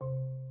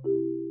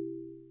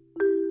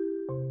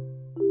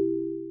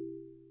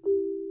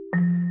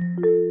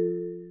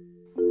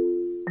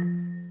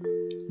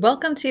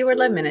Welcome to Your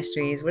Love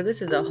Ministries, where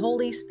this is a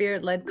Holy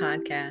Spirit-led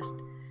podcast.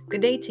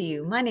 Good day to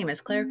you. My name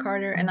is Claire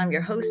Carter, and I'm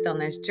your host on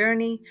this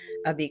journey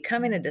of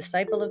becoming a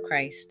disciple of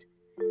Christ.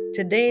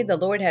 Today, the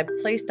Lord had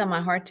placed on my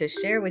heart to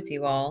share with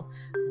you all,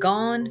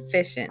 Gone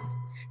Fishing.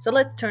 So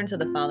let's turn to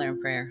the Father in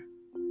prayer.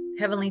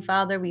 Heavenly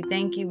Father, we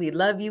thank you, we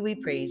love you, we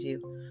praise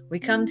you. We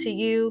come to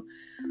you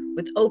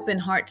with open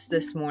hearts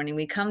this morning.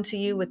 We come to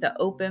you with an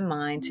open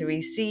mind to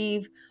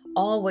receive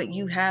all what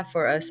you have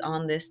for us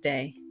on this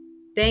day.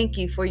 Thank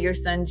you for your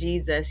son,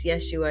 Jesus,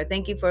 Yeshua.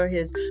 Thank you for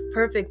his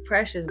perfect,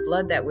 precious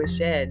blood that was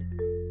shed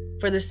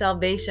for the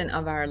salvation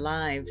of our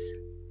lives.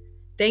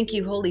 Thank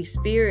you, Holy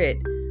Spirit,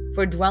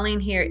 for dwelling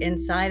here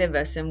inside of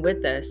us and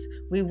with us.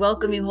 We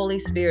welcome you, Holy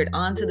Spirit,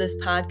 onto this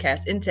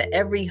podcast, into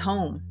every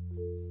home,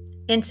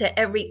 into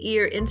every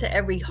ear, into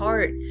every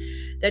heart,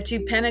 that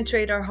you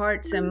penetrate our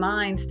hearts and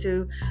minds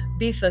to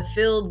be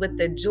fulfilled with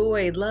the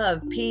joy,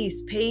 love,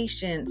 peace,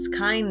 patience,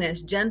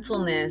 kindness,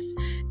 gentleness,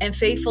 and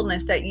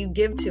faithfulness that you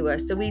give to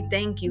us. So we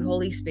thank you,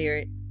 Holy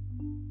Spirit.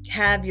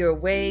 Have your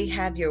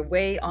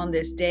way on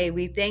this day.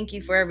 We thank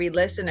you for every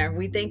listener.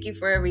 We thank you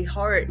for every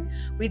heart.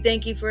 We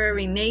thank you for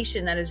every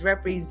nation that is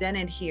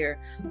represented here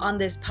on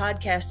this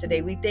podcast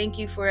today. We thank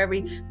you for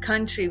every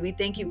country. We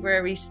thank you for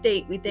every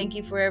state. We thank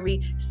you for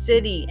every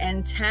city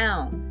and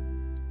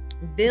town,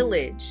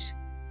 village.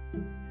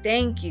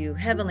 Thank you,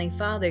 Heavenly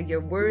Father. You're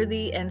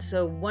worthy and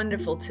so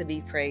wonderful to be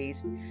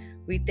praised.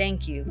 We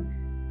thank you.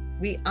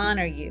 We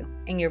honor you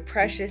in your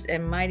precious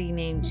and mighty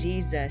name,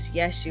 Jesus,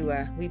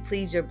 Yeshua. We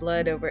plead your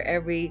blood over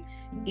every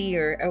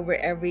ear, over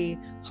every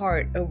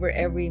heart, over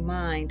every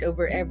mind,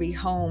 over every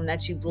home,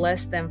 that you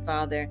bless them,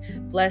 Father.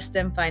 Bless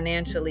them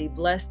financially.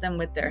 Bless them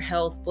with their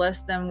health.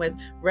 Bless them with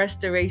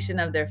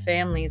restoration of their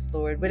families,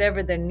 Lord.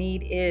 Whatever their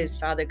need is,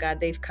 Father God,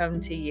 they've come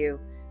to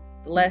you.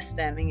 Bless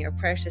them in your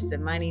precious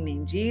and mighty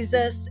name,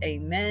 Jesus.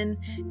 Amen,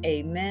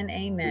 amen,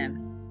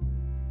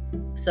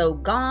 amen. So,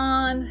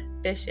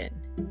 gone fishing.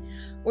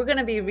 We're going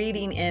to be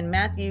reading in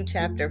Matthew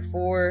chapter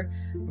 4,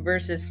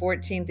 verses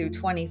 14 through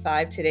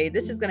 25 today.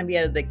 This is going to be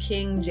out of the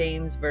King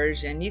James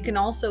Version. You can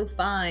also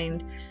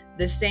find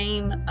the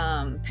same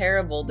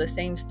parable, the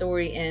same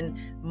story in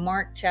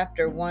Mark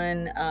chapter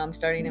 1,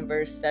 starting in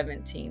verse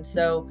 17.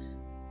 So,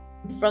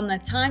 from the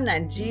time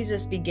that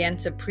Jesus began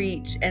to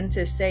preach and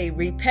to say,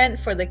 "Repent,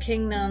 for the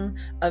kingdom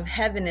of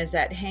heaven is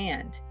at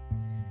hand,"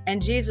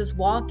 and Jesus,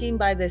 walking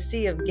by the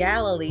Sea of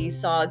Galilee,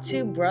 saw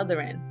two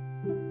brethren,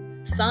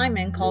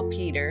 Simon called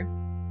Peter,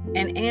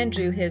 and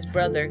Andrew his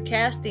brother,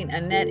 casting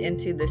a net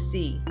into the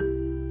sea,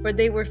 for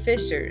they were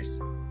fishers.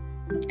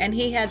 And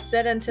he had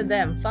said unto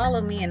them,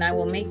 "Follow me, and I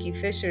will make you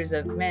fishers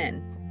of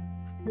men."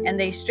 And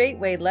they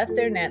straightway left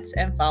their nets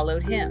and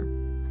followed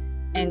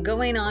him. And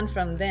going on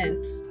from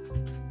thence,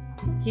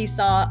 he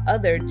saw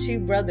other two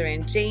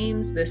brethren,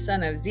 James the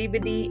son of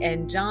Zebedee,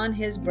 and John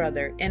his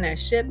brother, in a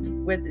ship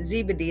with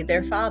Zebedee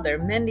their father,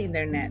 mending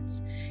their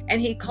nets. And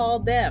he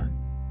called them.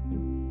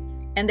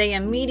 And they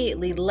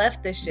immediately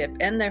left the ship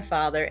and their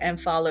father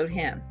and followed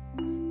him.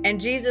 And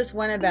Jesus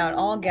went about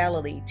all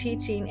Galilee,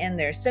 teaching in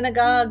their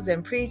synagogues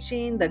and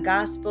preaching the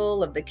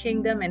gospel of the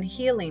kingdom, and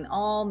healing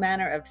all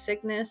manner of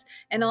sickness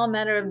and all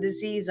manner of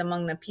disease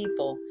among the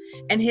people.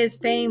 And his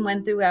fame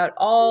went throughout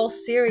all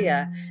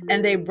Syria,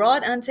 and they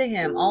brought unto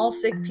him all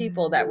sick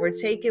people that were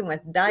taken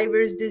with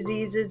divers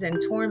diseases and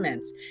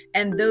torments,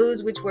 and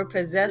those which were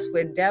possessed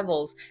with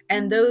devils,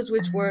 and those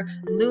which were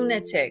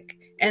lunatic,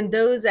 and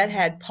those that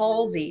had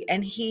palsy,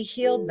 and he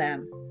healed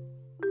them.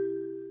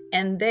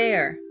 And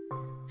there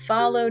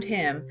followed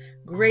him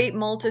great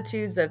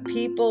multitudes of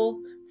people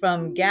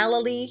from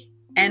Galilee,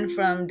 and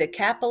from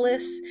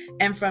Decapolis,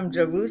 and from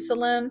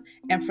Jerusalem,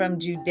 and from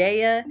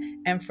Judea,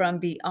 and from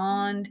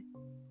beyond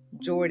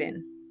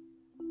Jordan.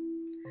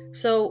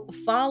 So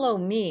follow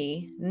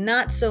me,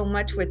 not so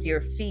much with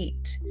your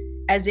feet,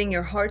 as in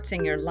your hearts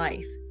and your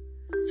life.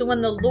 So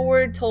when the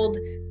Lord told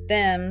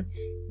them,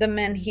 the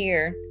men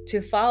here,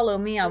 to follow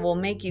me, I will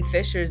make you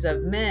fishers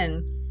of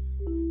men,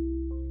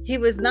 he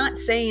was not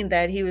saying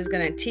that he was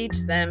going to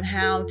teach them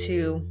how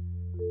to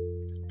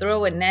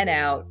throw a net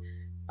out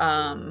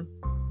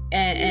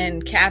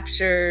and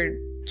capture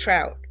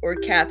trout or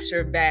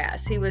capture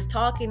bass. He was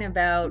talking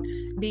about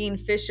being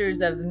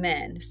fishers of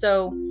men.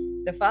 So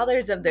the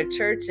fathers of the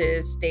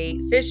churches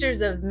state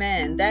fishers of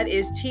men, that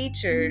is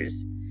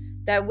teachers,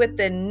 that with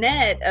the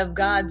net of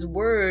God's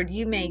word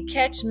you may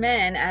catch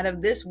men out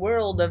of this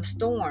world of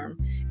storm,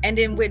 and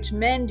in which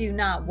men do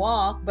not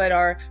walk, but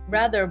are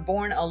rather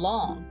borne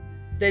along.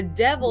 The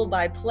devil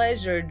by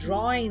pleasure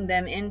drawing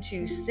them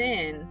into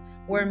sin,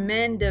 where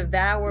men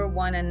devour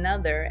one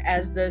another,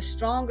 as the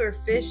stronger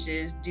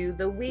fishes do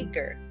the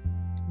weaker.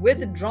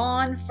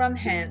 Withdrawn from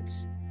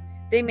hence,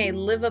 they may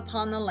live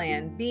upon the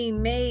land, being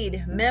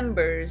made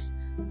members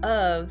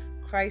of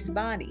Christ's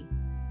body.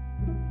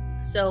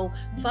 So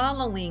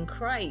following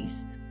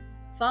Christ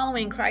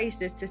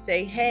is to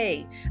say,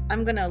 hey,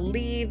 I'm going to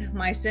leave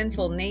my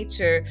sinful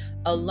nature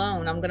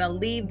alone. I'm going to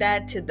leave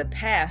that to the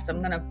past.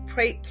 I'm going to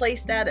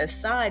place that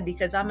aside,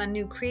 because I'm a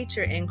new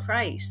creature in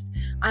Christ.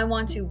 I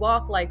want to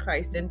walk like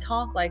Christ and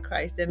talk like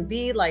Christ and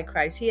be like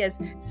Christ. He has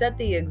set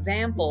the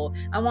example.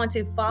 I want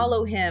to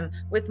follow him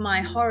with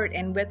my heart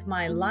and with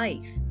my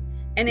life.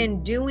 And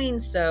in doing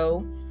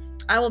so,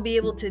 I will be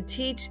able to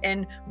teach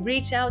and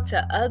reach out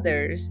to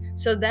others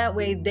so that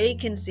way they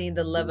can see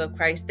the love of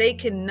Christ. They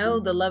can know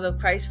the love of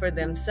Christ for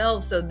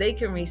themselves so they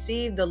can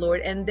receive the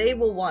Lord and they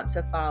will want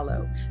to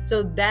follow.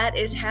 So that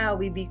is how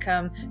we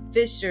become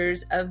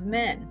fishers of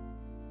men.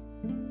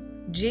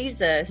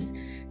 Jesus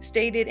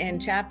stated in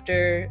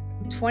chapter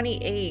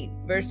 28,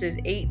 verses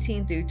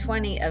 18 through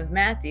 20 of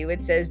Matthew,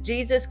 it says,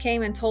 Jesus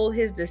came and told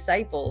his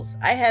disciples,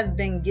 I have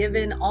been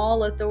given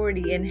all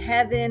authority in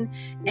heaven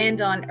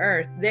and on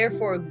earth.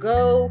 Therefore,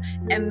 go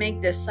and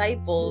make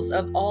disciples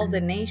of all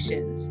the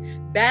nations,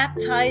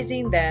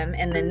 baptizing them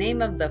in the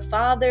name of the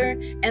Father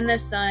and the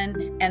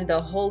Son and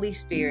the Holy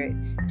Spirit.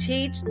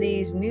 Teach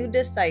these new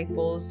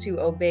disciples to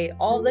obey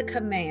all the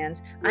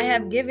commands I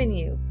have given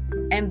you.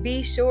 And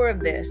be sure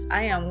of this,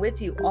 I am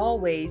with you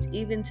always,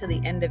 even to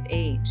the end of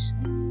age.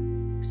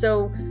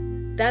 So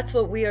that's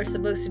what we are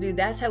supposed to do.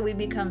 That's how we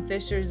become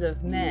fishers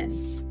of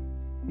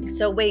men.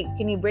 So wait,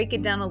 can you break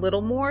it down a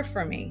little more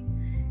for me?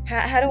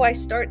 How do I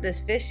start this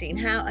fishing?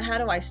 How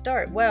do I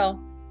start? Well,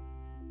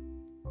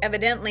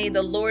 evidently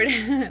the Lord,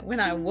 when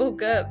I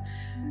woke up,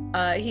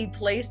 he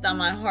placed on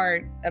my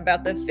heart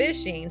about the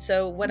fishing.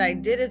 So what I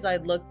did is I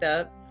looked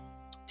up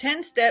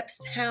 10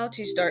 steps how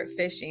to start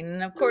fishing.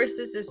 And of course,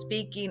 this is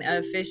speaking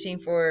of fishing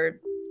for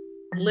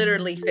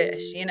literally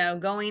fish,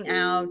 going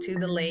out to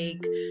the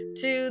lake,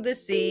 to the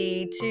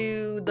sea,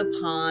 to the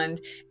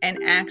pond,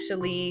 and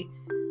actually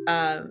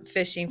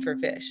fishing for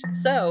fish.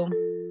 So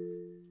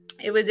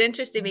it was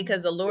interesting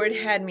because the Lord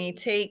had me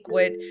take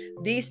what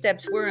these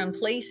steps were and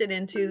place it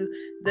into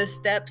the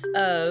steps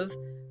of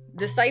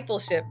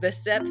discipleship, the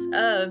steps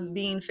of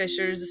being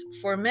fishers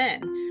for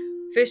men.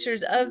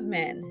 Fishers of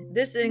men.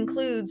 This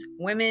includes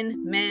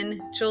women, men,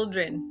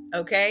 children,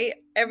 okay?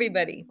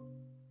 Everybody.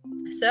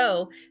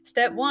 So,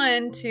 step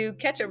 1, to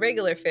catch a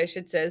regular fish,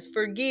 it says,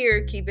 for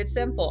gear, keep it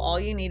simple. All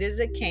you need is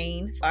a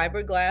cane,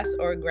 fiberglass,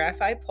 or a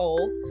graphite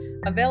pole,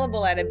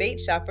 available at a bait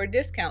shop or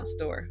discount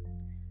store.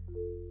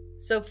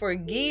 So, for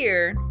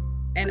gear,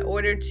 in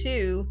order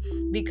to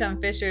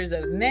become fishers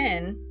of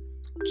men,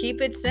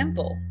 keep it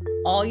simple.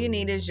 All you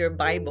need is your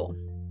Bible.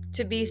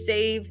 To be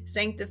saved,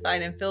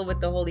 sanctified, and filled with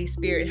the Holy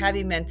Spirit,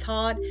 having been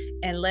taught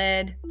and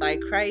led by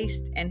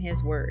Christ and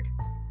his word.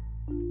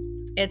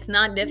 It's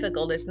not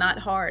difficult. It's not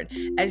hard.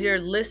 As you're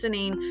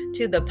listening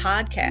to the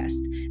podcast,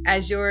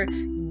 as you're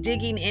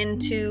digging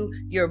into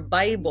your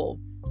Bible,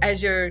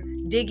 as you're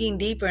digging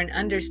deeper and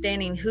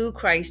understanding who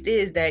Christ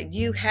is, that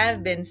you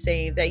have been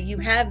saved, that you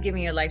have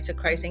given your life to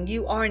Christ, and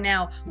you are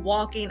now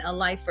walking a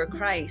life for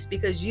Christ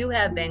because you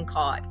have been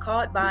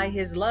caught by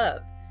his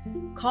love,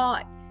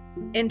 caught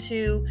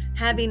into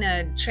having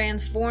a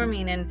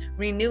transforming and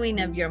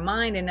renewing of your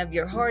mind and of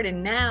your heart.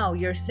 And now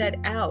you're set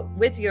out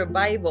with your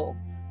Bible.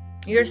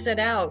 You're set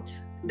out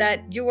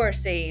that you are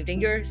saved and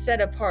you're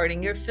set apart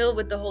and you're filled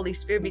with the Holy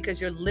Spirit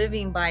because you're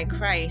living by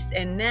Christ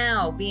and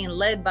now being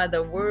led by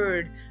the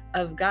word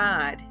of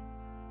God.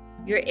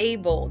 You're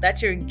able.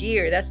 That's your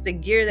gear. That's the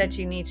gear that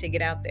you need to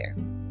get out there.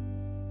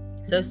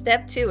 So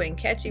step 2, in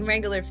catching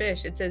regular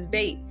fish, it says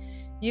bait.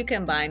 You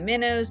can buy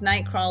minnows,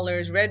 night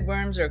crawlers, red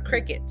worms, or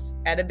crickets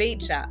at a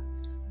bait shop,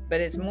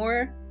 but it's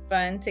more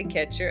fun to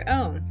catch your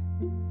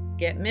own.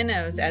 Get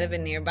minnows out of a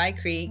nearby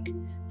creek.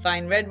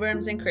 Find red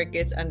worms and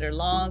crickets under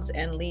logs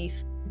and leaf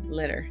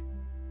litter.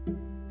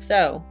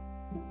 So,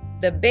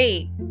 the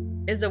bait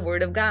is the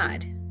word of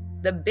God.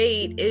 The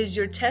bait is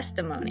your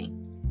testimony.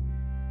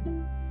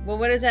 Well,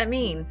 what does that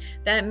mean?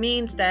 That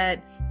means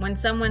that when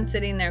someone's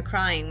sitting there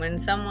crying, when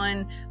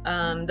someone,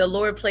 the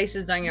Lord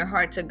places on your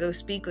heart to go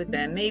speak with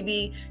them,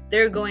 maybe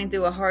they're going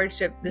through a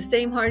hardship, the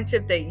same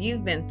hardship that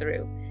you've been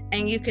through,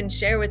 and you can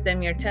share with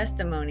them your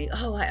testimony.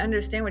 Oh, I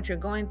understand what you're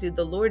going through.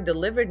 The Lord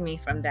delivered me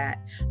from that.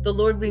 The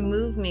Lord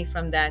removed me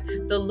from that.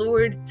 The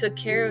Lord took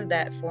care of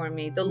that for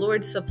me. The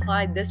Lord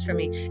supplied this for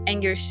me.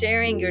 And you're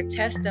sharing your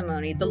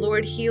testimony. The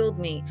Lord healed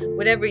me.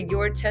 Whatever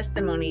your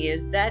testimony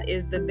is, that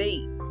is the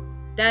bait.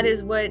 That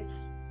is what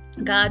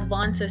God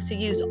wants us to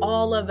use.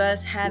 All of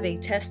us have a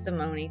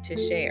testimony to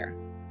share.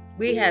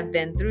 We have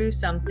been through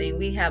something.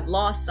 We have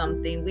lost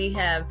something. We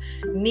have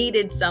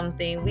needed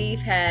something. We've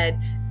had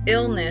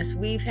illness.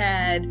 We've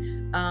had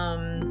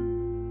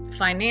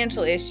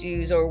financial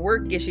issues or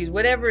work issues,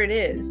 whatever it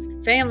is,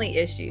 family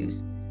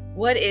issues.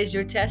 What is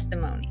your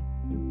testimony?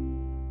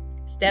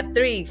 Step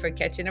 3, for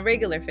catching a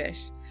regular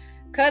fish.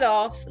 Cut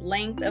off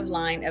length of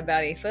line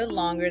about a foot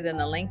longer than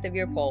the length of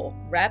your pole.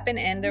 Wrap an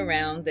end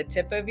around the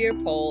tip of your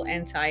pole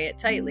and tie it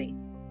tightly.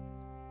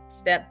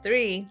 Step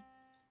 3,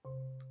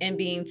 in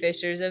being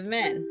fishers of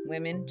men,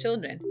 women,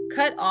 children.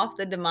 Cut off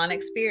the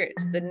demonic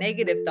spirits, the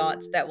negative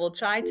thoughts that will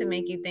try to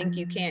make you think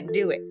you can't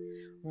do it.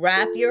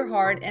 Wrap your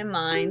heart and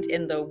mind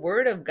in the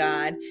word of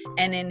God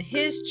and in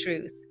his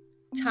truth.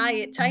 Tie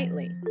it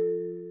tightly.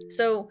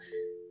 So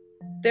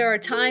there are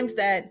times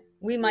that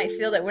we might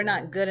feel that we're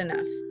not good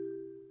enough.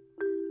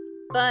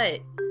 But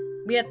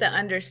We have to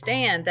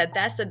understand that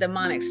that's the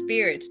demonic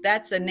spirits.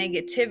 That's the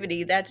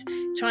negativity that's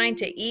trying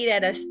to eat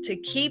at us to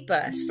keep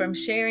us from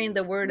sharing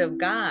the word of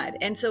God.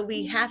 And so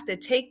we have to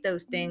take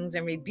those things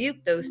and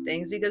rebuke those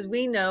things because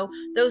we know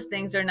those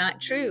things are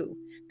not true.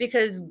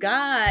 Because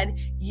God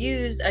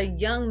used a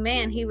young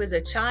man, he was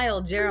a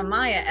child,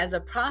 Jeremiah, as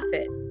a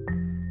prophet.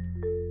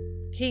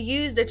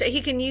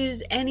 He can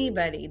use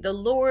anybody. The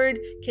Lord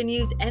can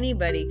use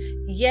anybody.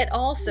 Yet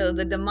also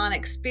the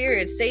demonic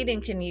spirit,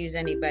 Satan, can use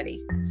anybody.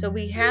 So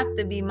we have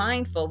to be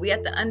mindful. We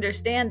have to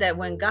understand that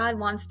when God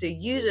wants to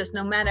use us,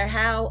 no matter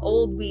how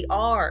old we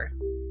are,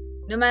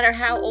 no matter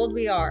how old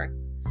we are,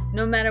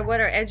 no matter what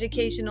our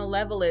educational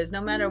level is, no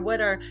matter what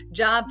our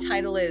job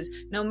title is,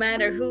 no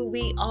matter who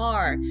we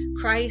are,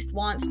 Christ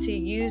wants to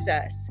use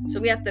us. So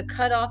we have to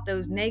cut off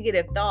those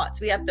negative thoughts.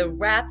 We have to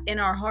wrap in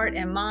our heart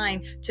and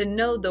mind to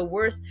know the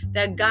worth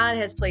that God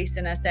has placed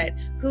in us, that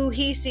who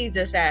he sees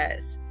us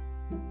as.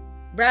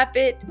 Wrap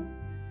it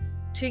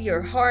to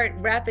your heart,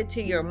 wrap it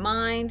to your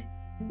mind.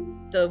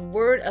 The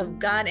word of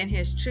God and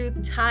his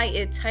truth, tie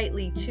it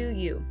tightly to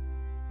you.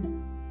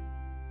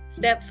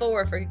 Step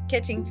 4 for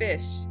catching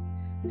fish.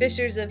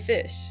 Fishers of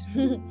fish.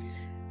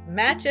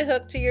 Match a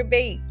hook to your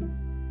bait.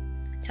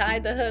 Tie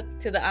the hook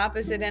to the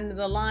opposite end of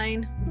the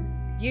line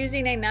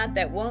using a knot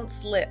that won't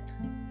slip,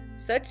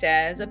 such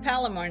as a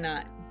Palomar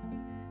knot.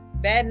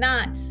 Bad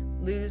knots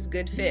lose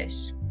good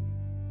fish.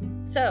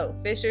 So,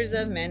 fishers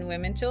of men,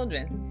 women,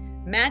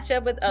 children, match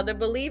up with other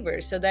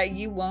believers so that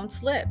you won't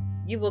slip.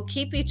 You will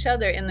keep each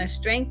other in the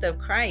strength of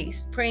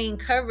Christ, praying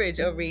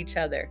coverage over each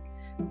other.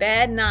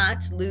 Bad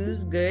knots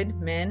lose good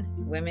men,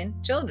 women,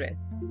 children.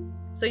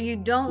 So you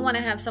don't want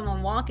to have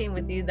someone walking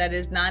with you that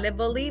is not a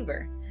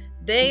believer.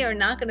 They are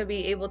not going to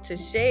be able to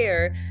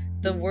share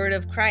the word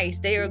of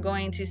Christ. They are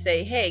going to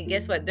say, hey,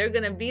 guess what? They're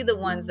going to be the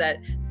ones that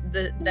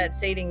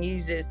Satan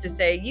uses to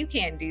say, you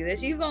can't do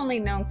this. You've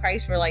only known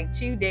Christ for like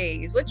 2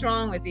 days. What's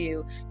wrong with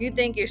you? You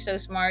think you're so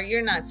smart.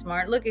 You're not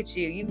smart. Look at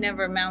you. You've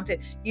never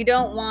mounted. You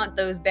don't want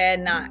those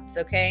bad knots,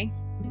 okay?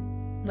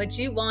 What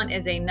you want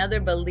is another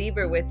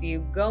believer with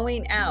you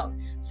going out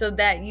so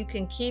that you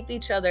can keep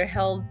each other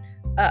held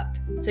up,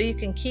 so you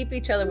can keep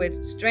each other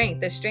with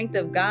strength, the strength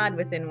of God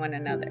within one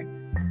another.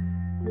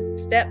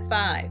 Step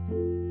 5,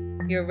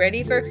 you're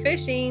ready for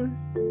fishing.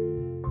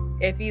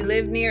 If you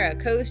live near a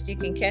coast, you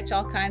can catch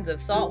all kinds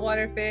of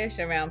saltwater fish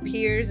around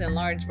piers and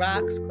large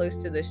rocks close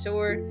to the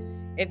shore.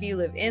 If you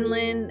live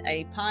inland,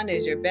 a pond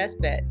is your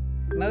best bet.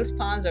 Most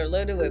ponds are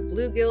loaded with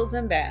bluegills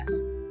and bass.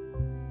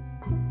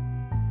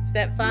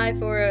 Step 5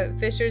 for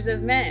fishers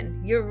of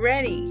men, you're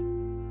ready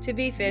to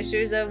be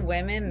fishers of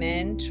women,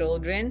 men,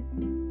 children.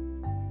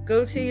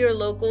 Go to your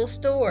local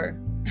store,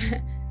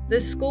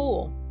 the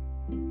school,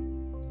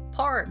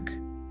 park,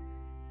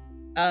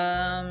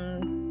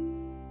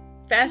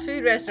 fast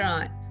food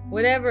restaurant,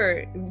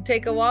 whatever.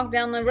 Take a walk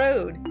down the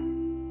road.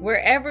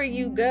 Wherever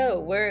you go,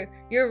 where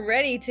you're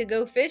ready to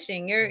go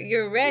fishing,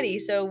 you're ready.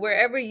 So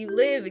wherever you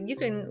live, you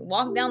can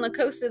walk down the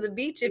coast of the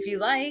beach if you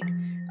like.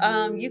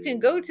 You can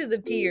go to the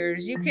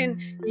piers. You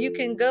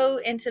can go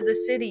into the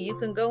city. You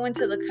can go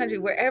into the country.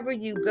 Wherever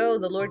you go,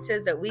 the Lord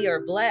says that we are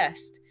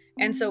blessed.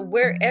 And so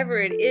wherever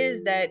it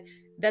is that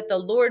the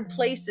Lord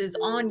places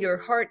on your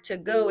heart to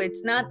go,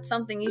 it's not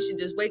something you should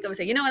just wake up and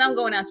say, you know what, I'm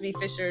going out to be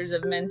fishers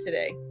of men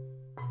today.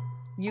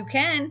 You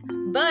can,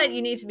 but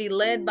you need to be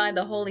led by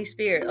the Holy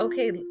Spirit.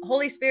 Okay,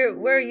 Holy Spirit,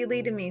 where are you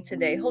leading me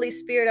today? Holy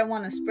Spirit, I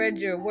want to spread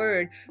your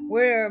word.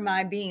 Where am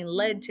I being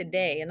led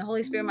today? And the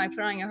Holy Spirit might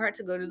put on your heart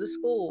to go to the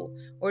school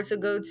or to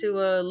go to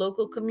a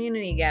local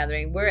community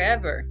gathering,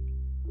 wherever.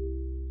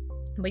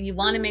 But you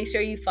want to make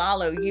sure you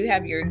follow. You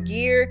have your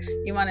gear.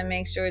 You want to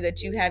make sure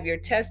that you have your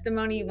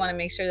testimony. You want to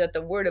make sure that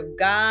the word of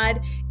God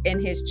and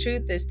his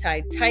truth is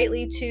tied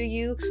tightly to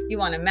you. You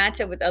want to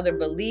match up with other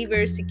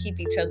believers to keep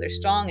each other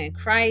strong in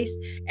Christ.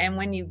 And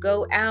when you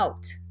go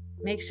out,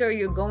 make sure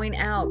you're going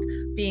out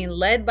being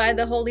led by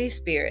the Holy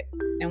Spirit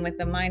and with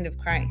the mind of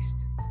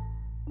Christ.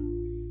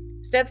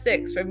 Step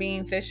 6 for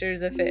being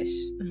fishers of fish.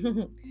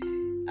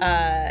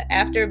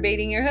 After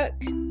baiting your hook,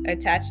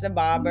 attach the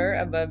bobber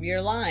above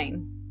your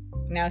line.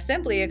 Now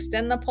simply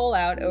extend the pole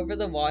out over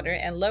the water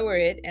and lower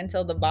it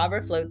until the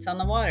bobber floats on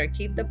the water.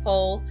 Keep the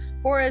pole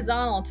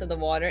horizontal to the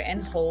water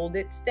and hold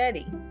it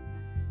steady.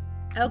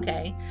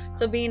 Okay,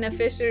 so being a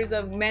fishers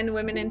of men,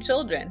 women, and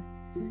children.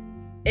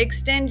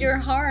 Extend your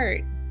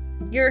heart,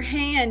 your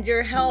hand,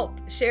 your help.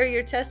 Share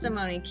your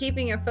testimony,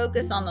 keeping your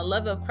focus on the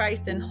love of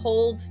Christ and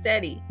hold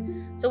steady.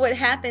 So what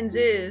happens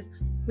is,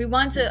 we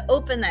want to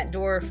open that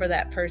door for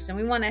that person.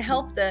 We want to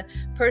help the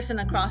person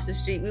across the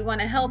street. We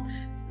want to help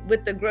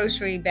with the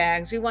grocery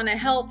bags. We want to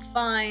help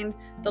find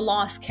the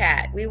lost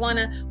cat. We want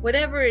to,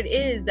 whatever it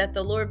is that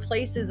the Lord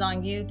places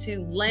on you,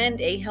 to lend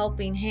a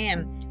helping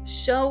hand,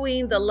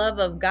 showing the love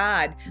of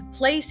God,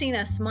 placing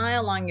a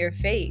smile on your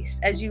face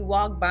as you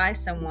walk by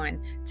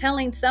someone,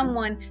 telling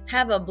someone,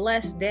 have a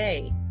blessed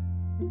day.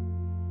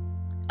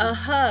 A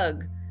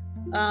hug,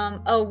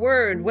 a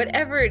word,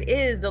 whatever it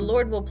is the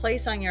Lord will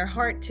place on your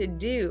heart to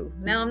do.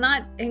 Now, I'm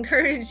not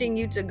encouraging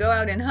you to go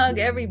out and hug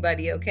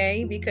everybody,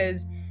 okay?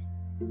 Because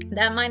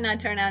That might not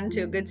turn out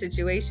into a good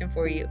situation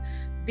for you.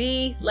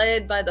 Be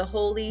led by the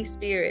Holy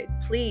Spirit.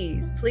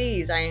 Please,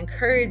 please, I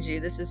encourage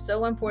you. This is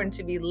so important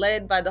to be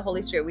led by the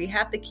Holy Spirit. We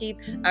have to keep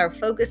our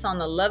focus on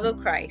the love of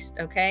Christ,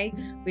 okay?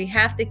 We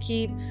have to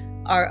keep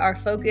our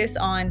focus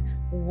on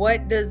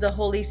what is the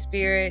Holy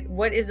Spirit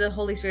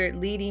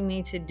leading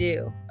me to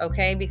do,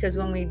 okay? Because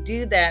when we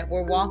do that,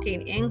 we're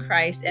walking in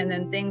Christ, and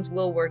then things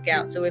will work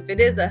out. So if it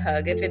is a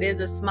hug, if it is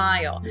a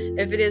smile,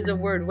 if it is a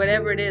word,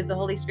 whatever it is, the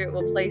Holy Spirit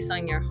will place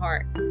on your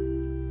heart.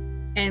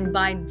 And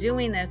by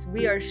doing this,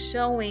 we are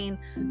showing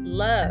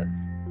love,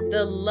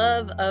 the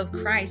love of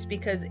Christ,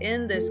 because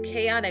in this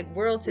chaotic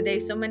world today,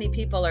 so many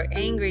people are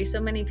angry, so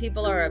many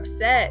people are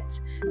upset.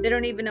 They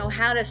don't even know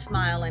how to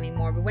smile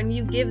anymore. But when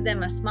you give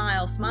them a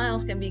smile,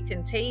 smiles can be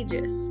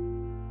contagious,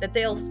 that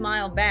they'll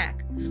smile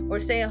back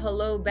or say a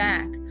hello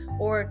back,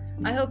 or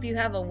I hope you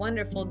have a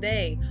wonderful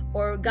day,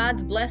 or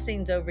God's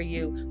blessings over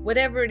you,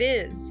 whatever it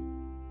is.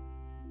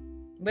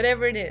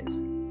 Whatever it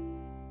is.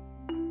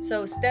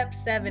 So step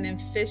 7 in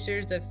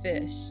Fishers of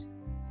Fish.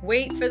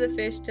 Wait for the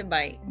fish to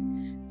bite.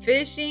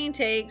 Fishing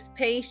takes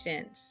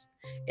patience.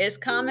 It's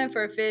common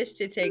for fish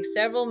to take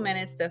several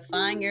minutes to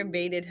find your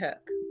baited hook.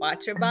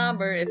 Watch your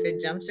bobber. If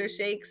it jumps or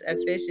shakes, a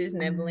fish is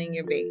nibbling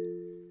your bait.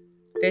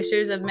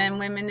 Fishers of men,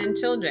 women, and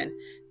children.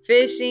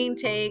 Fishing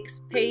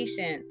takes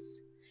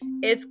patience.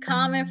 It's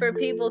common for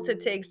people to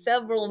take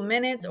several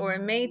minutes, or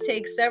it may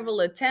take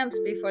several attempts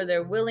before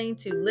they're willing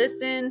to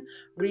listen,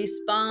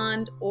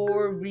 respond,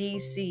 or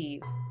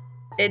receive.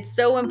 It's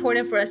so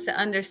important for us to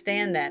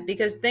understand that,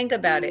 because think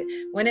about it.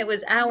 When it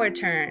was our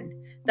turn,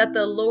 that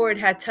the Lord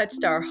had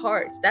touched our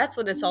hearts. That's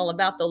what it's all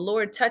about, the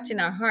Lord touching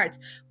our hearts.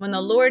 When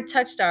the Lord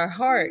touched our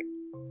heart,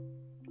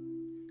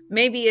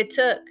 maybe it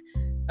took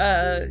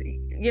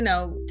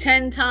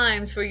 10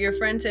 times for your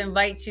friend to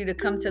invite you to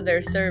come to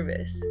their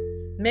service.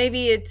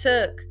 Maybe it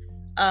took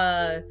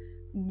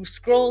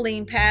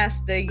scrolling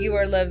past the You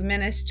Are Loved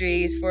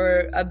Ministries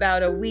for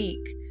about a week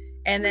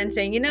and then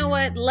saying, you know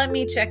what, let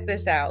me check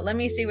this out. Let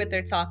me see what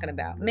they're talking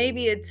about.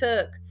 Maybe it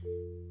took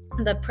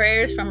the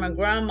prayers from a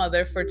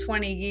grandmother for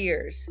 20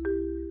 years.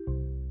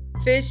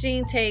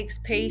 Fishing takes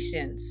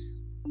patience.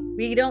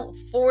 We don't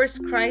force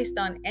Christ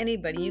on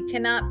anybody. You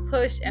cannot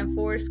push and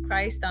force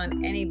Christ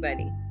on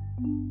anybody.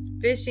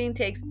 Fishing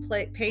takes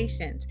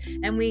patience,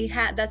 and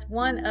that's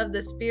one of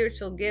the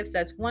spiritual gifts.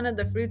 That's one of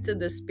the fruits of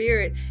the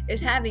Spirit, is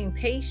having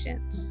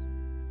patience,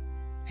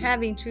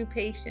 having true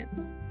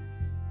patience.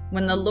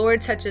 When the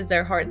Lord touches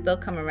their heart, they'll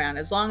come around,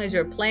 as long as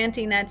you're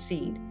planting that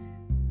seed.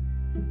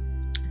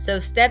 So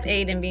step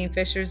 8 in being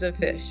fishers of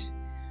fish.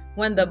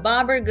 When the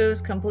bobber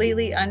goes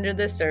completely under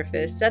the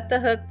surface, set the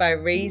hook by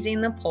raising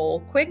the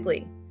pole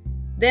quickly.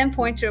 Then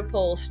point your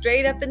pole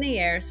straight up in the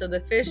air so the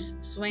fish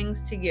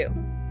swings to you.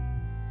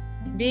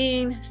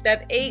 Being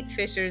step 8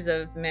 fishers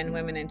of men,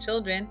 women, and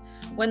children.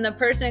 When the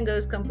person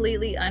goes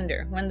completely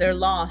under, when they're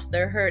lost,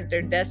 they're hurt,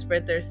 they're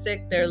desperate, they're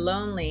sick, they're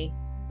lonely,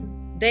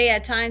 they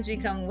at times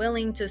become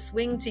willing to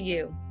swing to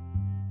you.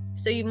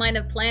 So you might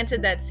have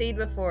planted that seed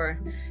before.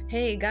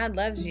 Hey, God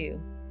loves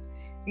you.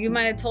 You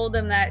might have told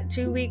them that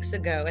 2 weeks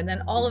ago, and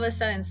then all of a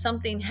sudden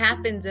something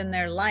happens in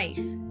their life,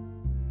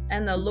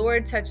 and the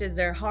Lord touches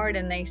their heart,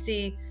 and they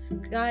see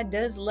God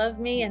does love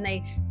me, and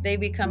they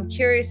become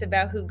curious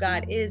about who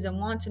God is and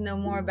want to know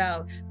more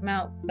about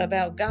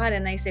God.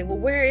 And they say, well,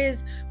 where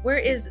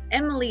is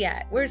Emily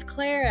at? Where's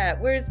Claire at?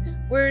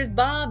 Where's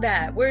Bob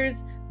at?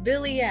 Where's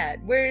Billy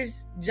at?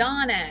 Where's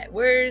John at?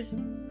 Where's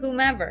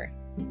whomever?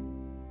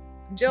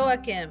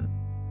 Joachim?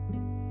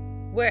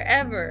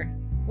 Wherever.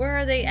 Where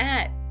are they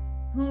at?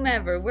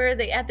 Whomever, where are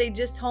they at? They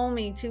just told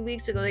me 2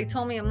 weeks ago. They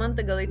told me a month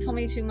ago. They told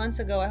me 2 months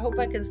ago. I hope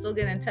I can still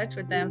get in touch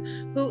with them.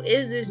 Who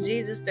is this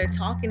Jesus they're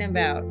talking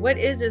about? What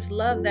is this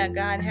love that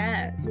God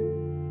has?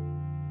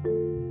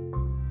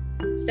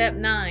 Step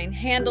 9,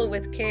 handle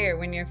with care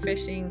when you're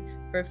fishing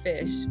for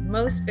fish.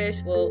 Most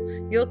fish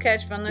you'll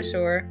catch from the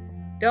shore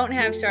don't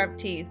have sharp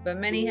teeth, but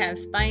many have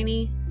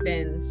spiny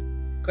fins.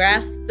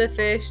 Grasp the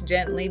fish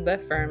gently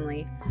but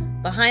firmly.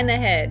 Behind the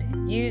head,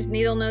 use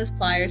needle-nose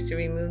pliers to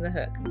remove the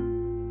hook.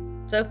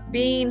 So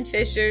being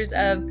fishers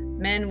of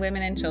men,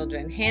 women, and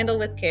children, handle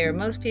with care.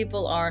 Most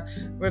people are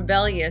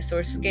rebellious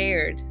or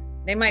scared.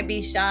 They might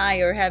be shy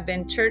or have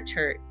been church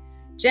hurt.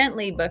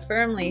 Gently but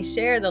firmly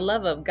share the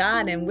love of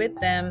God, and with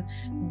them,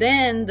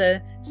 then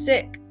the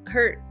sick,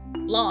 hurt,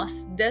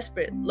 lost,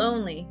 desperate,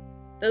 lonely,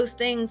 those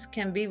things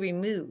can be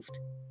removed.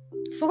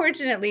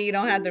 Fortunately, you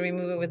don't have to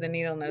remove it with a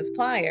needle-nose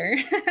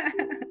plier.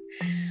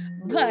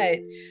 But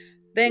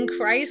then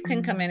Christ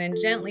can come in and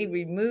gently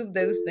remove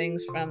those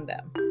things from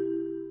them.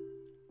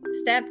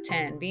 Step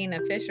 10, being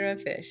a fisher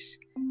of fish.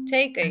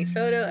 Take a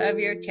photo of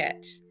your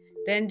catch.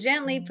 Then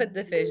gently put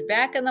the fish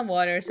back in the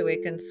water so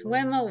it can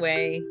swim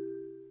away,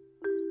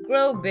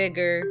 grow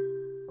bigger,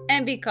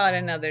 and be caught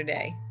another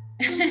day.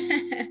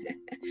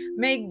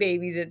 Make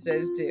babies, it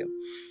says too.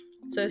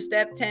 So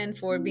step 10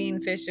 for being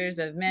fishers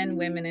of men,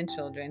 women, and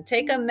children.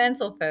 Take a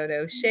mental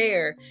photo,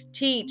 share,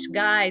 teach,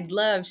 guide,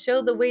 love,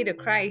 show the way to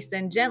Christ,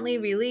 and gently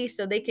release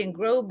so they can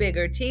grow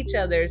bigger, teach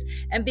others,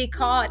 and be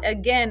caught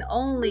again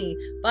only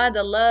by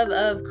the love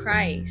of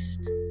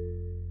Christ.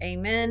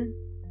 Amen.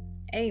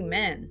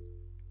 Amen.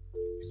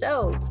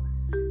 So,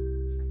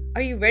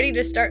 are you ready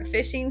to start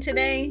fishing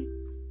today?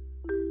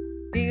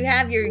 Do you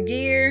have your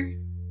gear,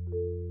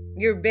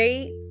 your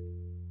bait?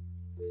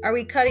 Are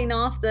we cutting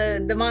off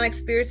the demonic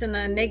spirits and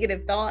the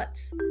negative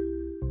thoughts?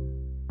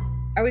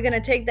 Are we going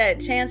to take that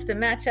chance to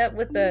match up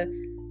with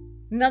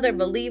another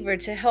believer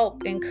to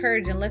help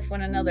encourage and lift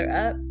one another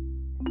up?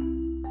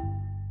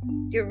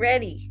 You're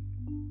ready.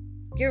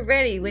 You're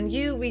ready. When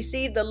you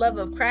receive the love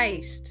of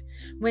Christ,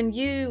 when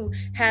you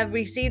have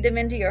received him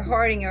into your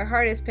heart and your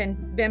heart has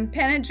been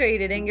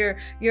penetrated and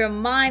your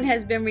mind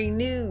has been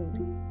renewed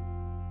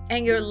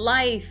and your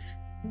life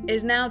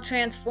is now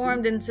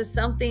transformed into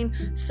something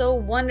so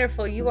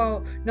wonderful. You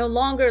are no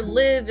longer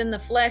live in the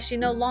flesh. You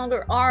no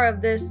longer are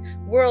of this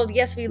world.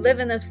 Yes, we live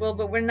in this world,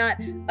 but we're not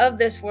of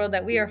this world,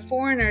 that we are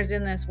foreigners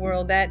in this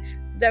world, that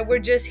we're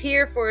just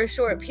here for a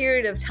short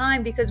period of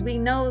time because we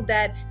know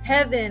that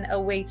heaven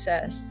awaits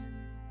us.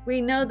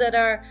 We know that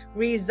our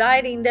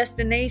residing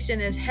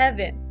destination is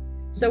heaven.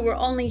 So we're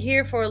only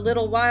here for a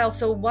little while.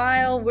 So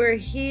while we're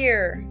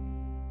here,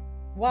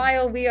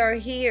 while we are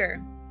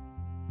here,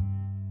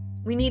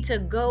 we need to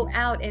go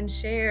out and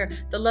share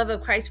the love of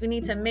Christ. We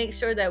need to make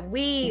sure that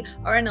we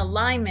are in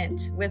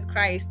alignment with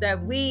Christ,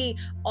 that we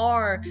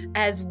are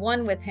as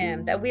one with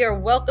him, that we are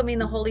welcoming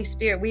the Holy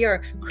Spirit. We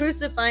are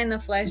crucifying the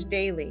flesh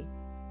daily,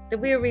 that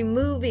we are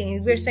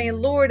we're saying,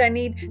 Lord, I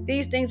need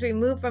these things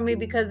removed from me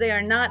because they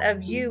are not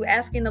of you,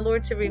 asking the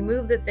Lord to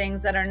remove the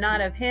things that are not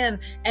of him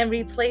and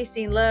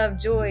replacing love,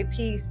 joy,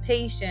 peace,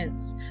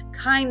 patience,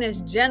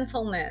 kindness,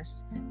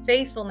 gentleness,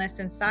 faithfulness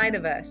inside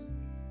of us.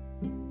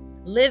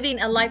 Living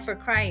a life for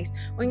Christ.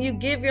 When you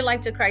give your life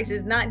to Christ,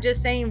 is not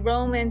just saying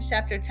Romans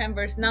chapter 10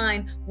 verse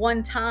 9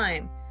 one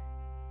time,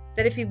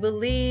 that if you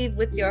believe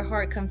with your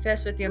heart,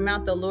 confess with your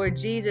mouth the Lord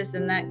Jesus,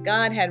 and that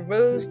God had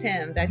rose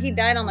him, that he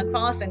died on the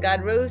cross and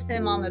God rose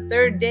him on the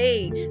third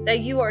day, that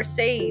you are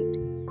saved.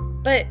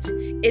 But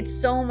it's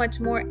so much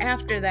more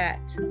after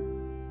that.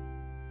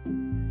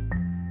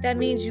 That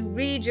means you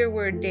read your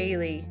word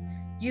daily.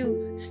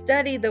 You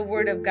study the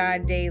word of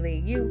God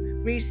daily. You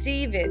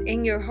receive it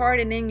in your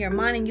heart and in your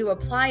mind, and you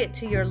apply it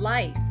to your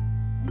life.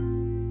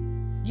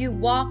 You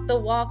walk the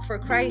walk for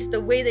Christ. The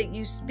way that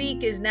you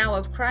speak is now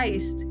of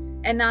Christ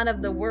and not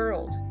of the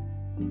world.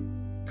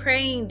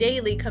 Praying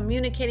daily,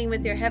 communicating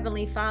with your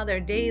Heavenly Father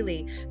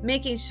daily,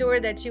 making sure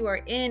that you are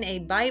in a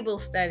Bible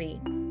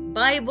study.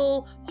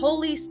 Bible,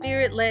 Holy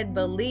Spirit-led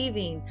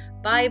believing,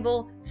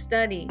 Bible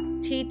study,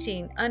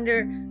 teaching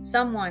under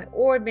someone,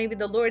 or maybe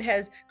the Lord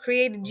has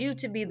created you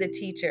to be the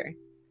teacher.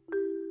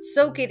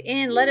 Soak it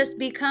in. Let us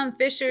become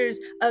fishers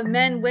of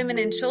men, women,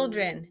 and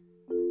children.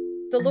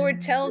 The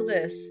Lord tells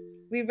us,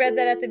 we read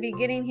that at the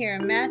beginning here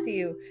in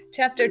Matthew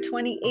chapter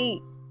 28,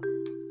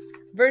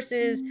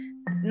 verses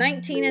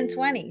 19 and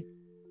 20.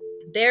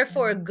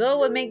 Therefore,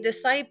 go and make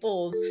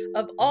disciples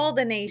of all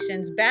the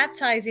nations,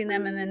 baptizing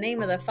them in the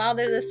name of the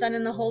Father, the Son,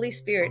 and the Holy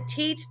Spirit.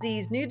 Teach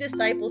these new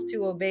disciples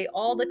to obey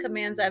all the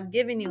commands I've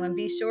given you, and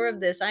be sure of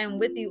this, I am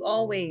with you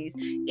always,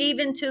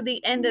 even to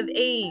the end of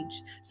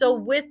age. So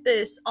with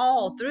this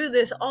all, through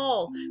this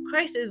all,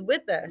 Christ is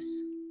with us.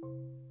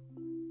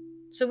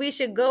 So we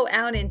should go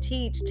out and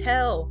teach,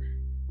 tell.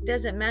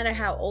 Doesn't matter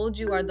how old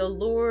you are, the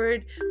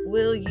Lord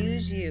will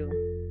use you.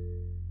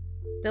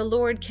 The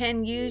Lord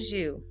can use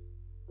you.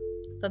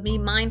 But be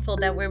mindful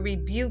that we're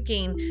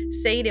rebuking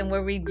Satan.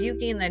 We're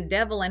rebuking the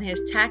devil and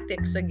his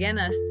tactics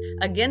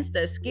against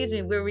us.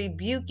 We're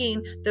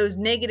rebuking those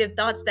negative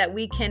thoughts that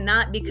we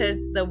cannot, because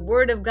the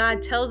word of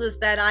God tells us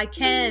that I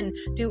can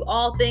do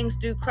all things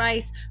through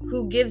Christ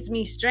who gives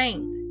me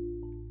strength.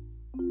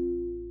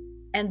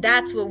 And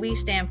that's what we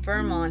stand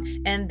firm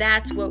on. And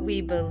that's what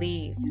we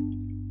believe.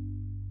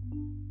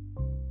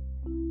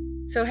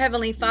 So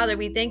Heavenly Father,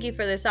 we thank you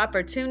for this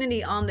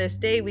opportunity on this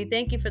day. We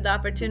thank you for the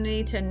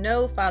opportunity to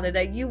know, Father,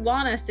 that you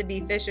want us to be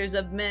fishers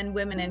of men,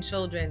 women, and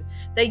children,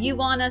 that you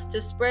want us to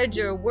spread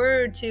your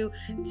word, to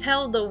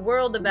tell the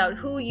world about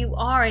who you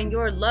are and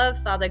your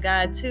love, Father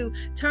God, to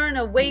turn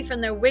away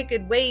from their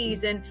wicked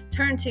ways and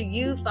turn to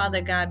you,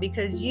 Father God,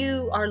 because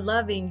you are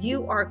loving,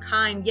 you are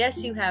kind.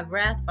 Yes, you have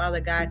wrath,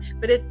 Father God,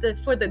 but it's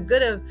for the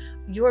good of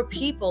your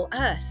people,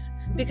 us,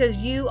 because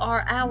you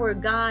are our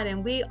God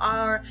and we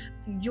are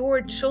your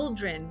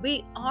children.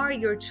 We are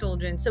your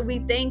children. So we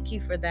thank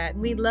you for that.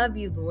 And we love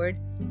you, Lord.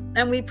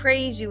 And we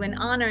praise you and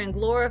honor and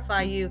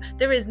glorify you.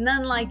 There is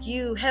none like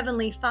you,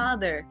 Heavenly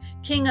Father,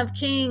 King of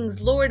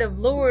Kings, Lord of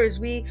Lords.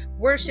 We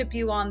worship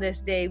you on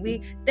this day.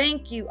 We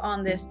thank you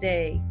on this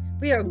day.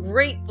 We are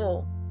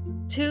grateful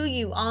to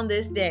you on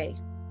this day.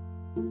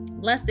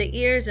 Bless the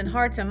ears and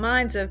hearts and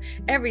minds of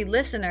every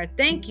listener.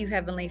 Thank you,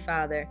 Heavenly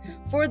Father,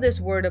 for this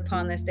word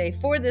upon this day,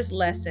 for this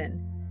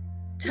lesson.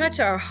 Touch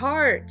our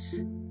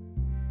hearts.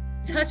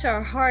 Touch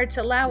our hearts.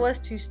 Allow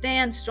us to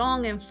stand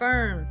strong and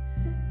firm.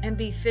 and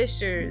be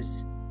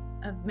fishers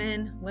of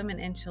men, women,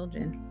 and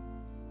children.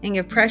 In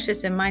your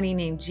precious and mighty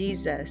name,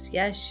 Jesus,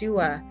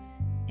 Yeshua.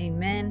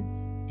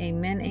 Amen,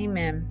 amen,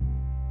 amen.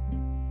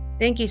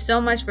 Thank you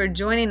so much for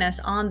joining us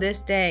on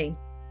this day.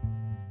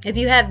 If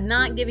you have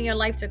not given your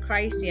life to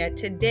Christ yet,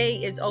 today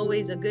is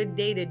always a good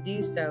day to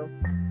do so.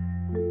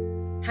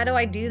 How do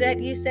I do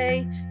that, you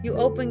say? You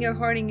open your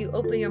heart and you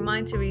open your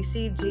mind to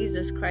receive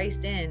Jesus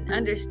Christ in,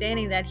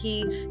 understanding that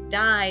he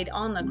died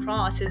on the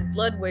cross. His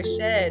blood was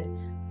shed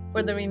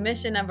for the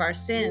remission of our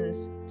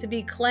sins, to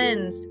be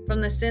cleansed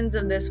from the sins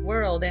of this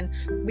world. And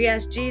we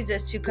ask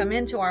Jesus to come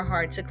into our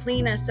heart to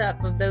clean us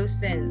up of those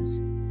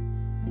sins.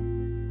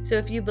 So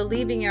if you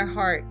believe in your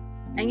heart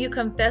and you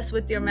confess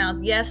with your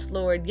mouth, yes,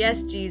 Lord,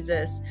 yes,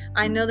 Jesus,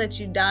 I know that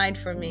you died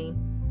for me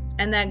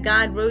and that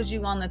God rose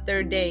you on the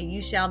third day,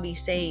 you shall be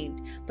saved.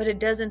 But it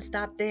doesn't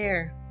stop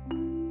there.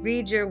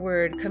 Read your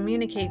word,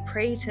 communicate,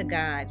 pray to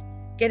God.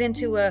 Get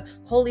into a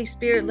Holy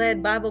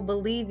Spirit-led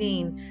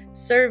Bible-believing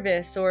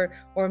service or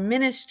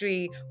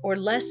ministry or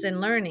lesson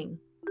learning.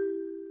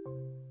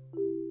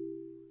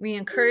 We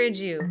encourage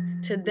you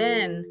to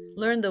then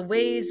learn the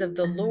ways of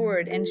the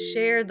Lord and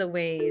share the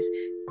ways,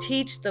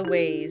 teach the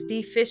ways,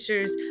 be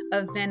fishers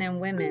of men and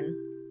women.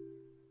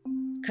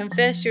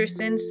 Confess your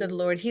sins to the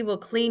Lord. He will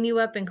clean you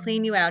up and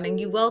clean you out, and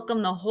you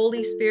welcome the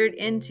Holy Spirit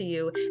into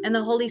you, and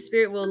the Holy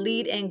Spirit will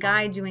lead and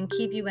guide you and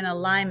keep you in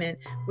alignment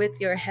with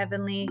your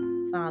Heavenly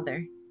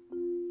Father.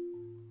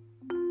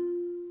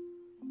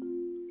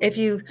 If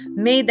you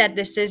made that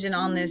decision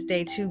on this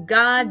day, to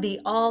God be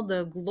all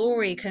the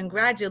glory.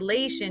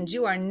 Congratulations.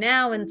 You are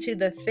now into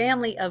the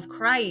family of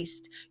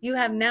Christ. You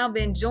have now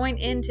been joined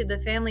into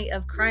the family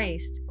of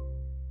Christ,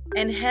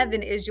 and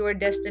heaven is your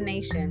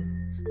destination.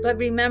 But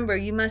remember,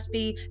 you must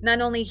be not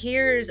only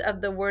hearers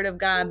of the word of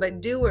God,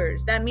 but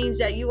doers. That means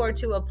that you are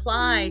to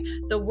apply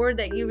the word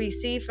that you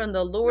receive from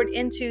the Lord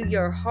into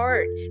your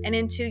heart and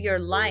into your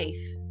life.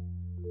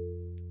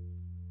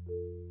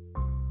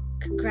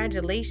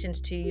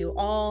 Congratulations to you.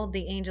 All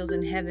the angels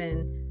in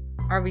heaven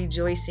are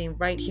rejoicing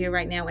right here,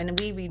 right now, and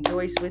we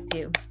rejoice with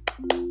you.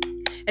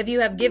 If you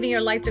have given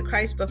your life to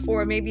Christ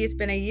before, maybe it's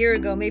been a year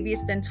ago, maybe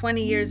it's been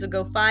 20 years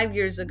ago, 5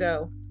 years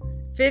ago,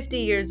 50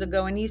 years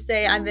ago, and you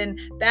say, I've been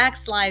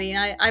backsliding,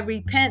 I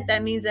repent.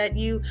 That means that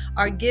you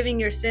are giving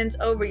your sins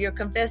over. You're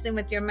confessing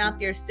with your mouth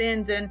your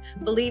sins and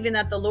believing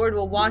that the Lord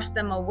will wash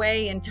them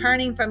away and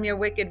turning from your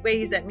wicked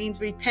ways. That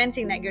means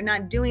repenting that you're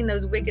not doing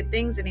those wicked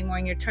things anymore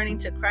and you're turning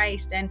to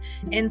Christ.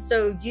 And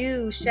so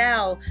you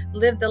shall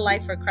live the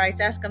life for Christ.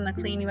 Ask him to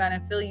clean you out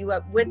and fill you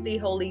up with the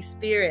Holy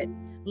Spirit.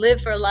 Live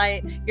for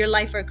your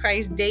life for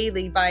Christ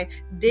daily by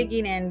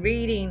digging and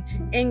reading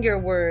in your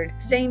word.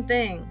 Same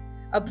thing.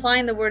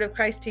 Applying the word of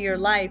Christ to your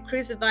life,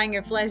 crucifying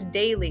your flesh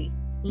daily,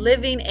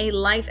 living a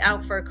life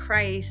out for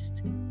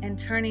Christ, and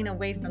turning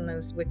away from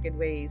those wicked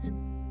ways.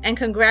 And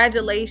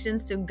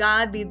congratulations, to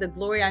God be the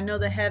glory. I know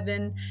the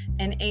heaven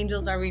and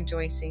angels are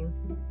rejoicing.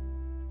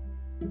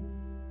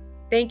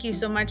 Thank you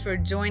so much for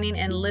joining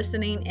and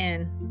listening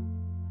in.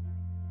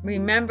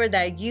 Remember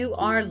that you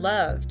are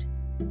loved.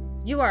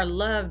 You are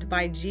loved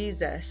by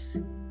Jesus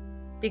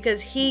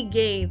because he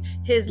gave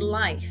his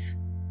life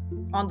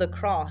on the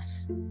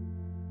cross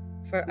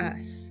for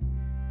us,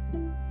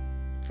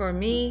 for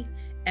me,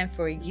 and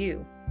for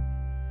you.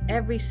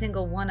 Every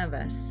single one of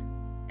us.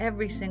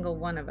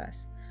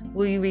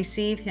 Will you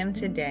receive him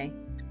today?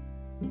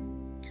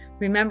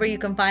 Remember, you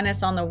can find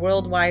us on the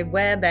World Wide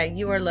Web at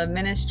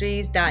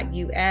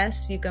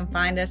yourloveministries.us. You can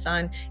find us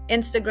on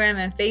Instagram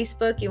and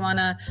Facebook. You want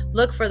to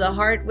look for the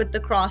heart with the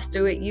cross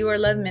through it, Your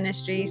Love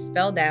Ministries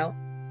spelled out.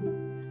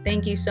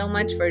 Thank you so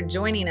much for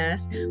joining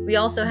us. We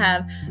also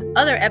have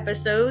other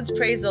episodes.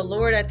 Praise the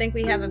Lord. I think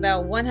we have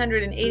about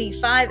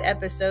 185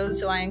 episodes.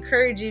 So I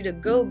encourage you to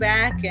go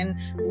back and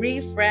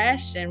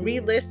refresh and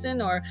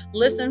re-listen or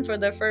listen for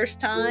the first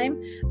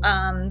time.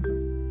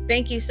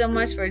 Thank you so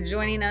much for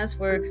joining us.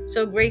 We're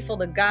so grateful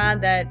to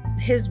God that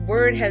his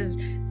word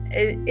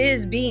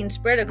is being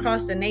spread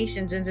across the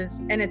nations,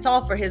 and it's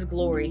all for his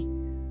glory.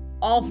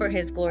 All for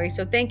his glory.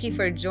 So thank you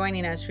for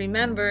joining us.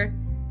 Remember,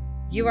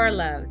 you are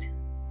loved.